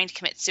was trying to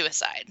commit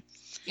suicide.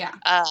 Yeah.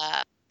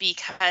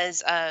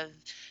 Because of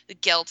the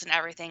guilt and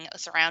everything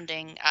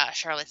surrounding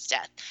Charlotte's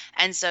death.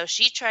 And so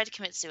she tried to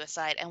commit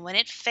suicide, and when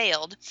it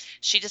failed,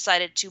 she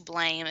decided to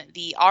blame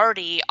the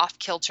already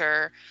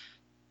off-kilter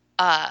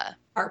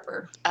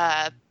Harper.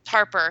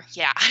 Harper.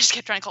 Yeah, I just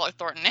kept trying to call her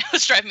Thornton. It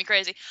was driving me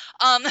crazy.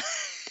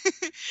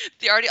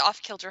 The already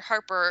off-kilter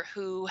Harper,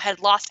 who had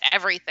lost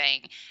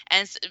everything,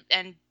 and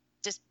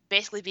just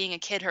basically being a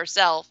kid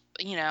herself,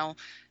 you know,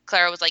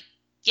 Clara was like,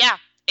 yeah,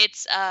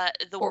 it's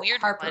the Or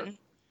weird Harper. one.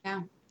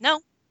 Yeah. No.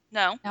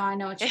 No, I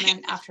know what you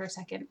meant after a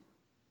second.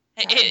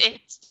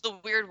 It's the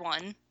weird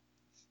one.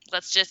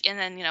 Let's just, and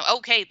then, you know,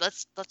 okay,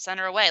 let's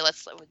send her away.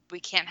 We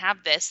can't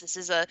have this. This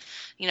is a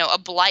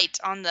blight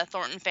on the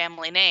Thornton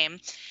family name.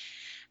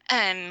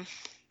 And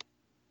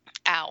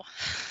ow.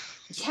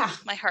 Yeah.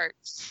 My heart.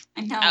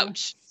 I know.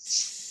 Ouch.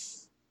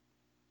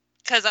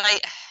 Because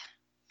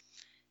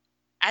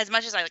as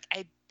much as I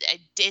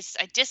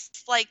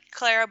dislike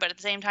Clara, but at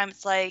the same time,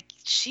 it's like,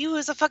 she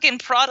was a fucking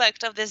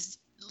product of this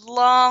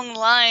long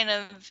line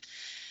of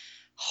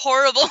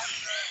horrible.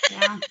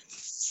 Yeah.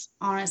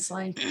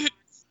 Honestly.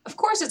 Of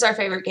course it's our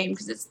favorite game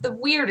because it's the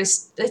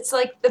weirdest. It's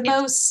like the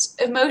most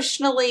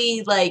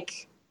emotionally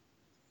like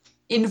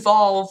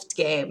involved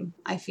game,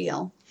 I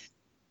feel.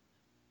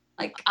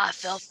 Like I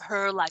fell for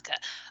her like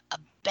a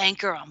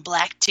banker on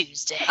Black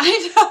Tuesday.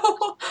 I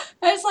know.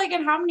 It's like,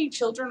 and how many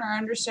children are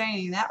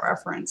understanding that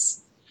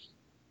reference?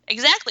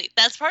 Exactly.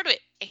 That's part of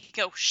it. It can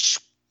go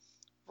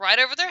right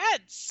over their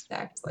heads.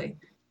 Exactly.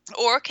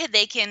 Or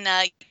they can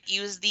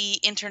use the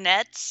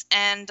internet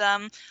and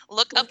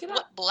look up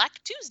what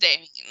Black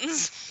Tuesday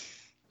means.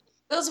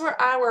 Those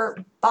were our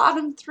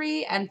bottom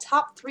 3 and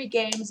top 3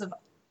 games of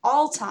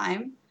all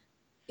time.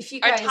 If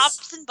you guys, our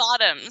tops and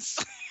bottoms.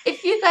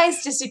 If you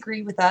guys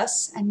disagree with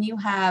us and you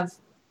have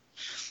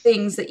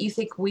things that you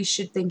think we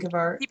should think of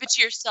our... Keep it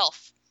to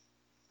yourself.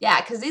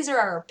 Yeah, because these are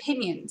our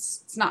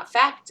opinions. It's not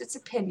fact, it's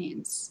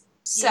opinions.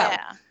 So...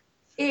 Yeah.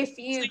 If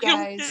you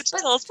guys, but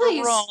tell us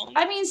please, we're wrong.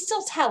 I mean,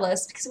 still tell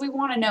us because we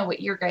want to know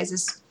what your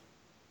guys'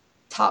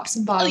 tops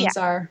and bottoms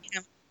are.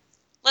 Yeah.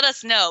 Let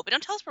us know, but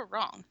don't tell us we're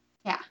wrong.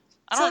 Yeah,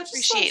 I don't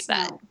appreciate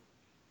that.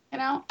 You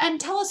know,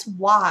 and tell us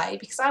why,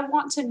 because I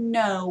want to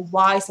know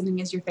why something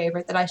is your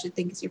favorite that I should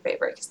think is your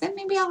favorite, because then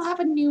maybe I'll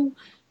have a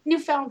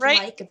newfound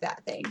like of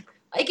that thing.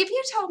 Like if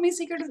you tell me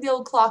Secret of the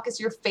Old Clock is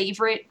your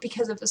favorite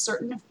because of a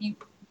certain few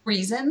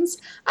reasons,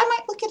 I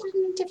might look at it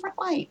in a different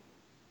light.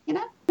 You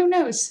know, who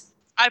knows?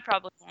 I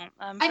probably won't.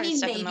 I'm pretty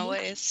set in my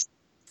ways.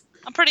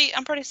 I'm pretty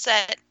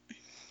set.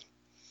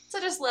 So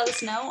just let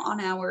us know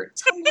on our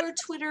Tumblr,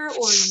 Twitter,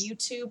 or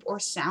YouTube, or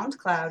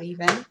SoundCloud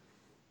even.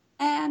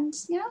 And,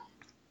 you know,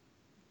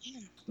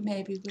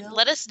 maybe we'll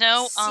let us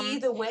know see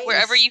the ways.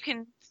 Wherever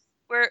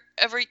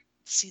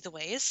see the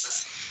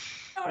ways.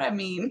 You know what I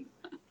mean?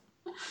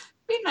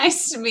 Be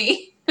nice to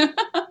me.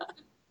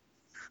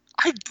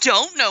 I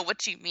don't know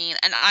what you mean,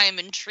 and I am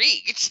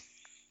intrigued.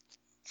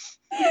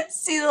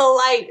 See the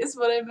light is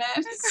what I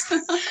meant.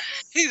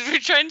 We're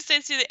trying to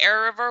say see the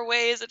error of our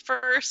ways at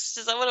first.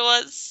 Is that what it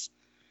was?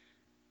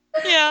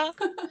 Yeah,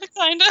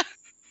 kinda.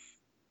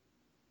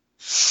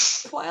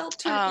 Wild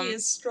turkey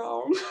is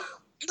strong.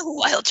 The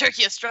wild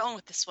turkey is strong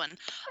with this one.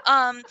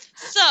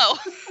 So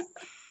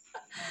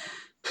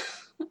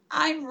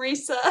I'm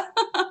Risa.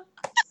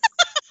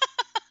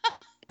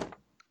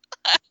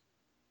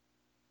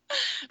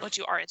 What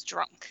you are is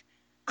drunk.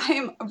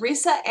 I'm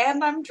Risa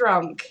and I'm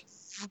drunk.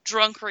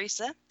 Drunk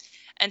Risa,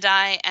 and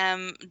I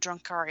am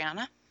drunk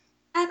Ariana.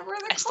 And we're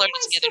the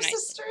Cloudmeister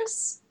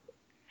sisters.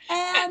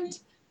 And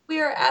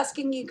we are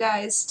asking you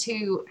guys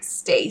to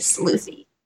stay sleuthy.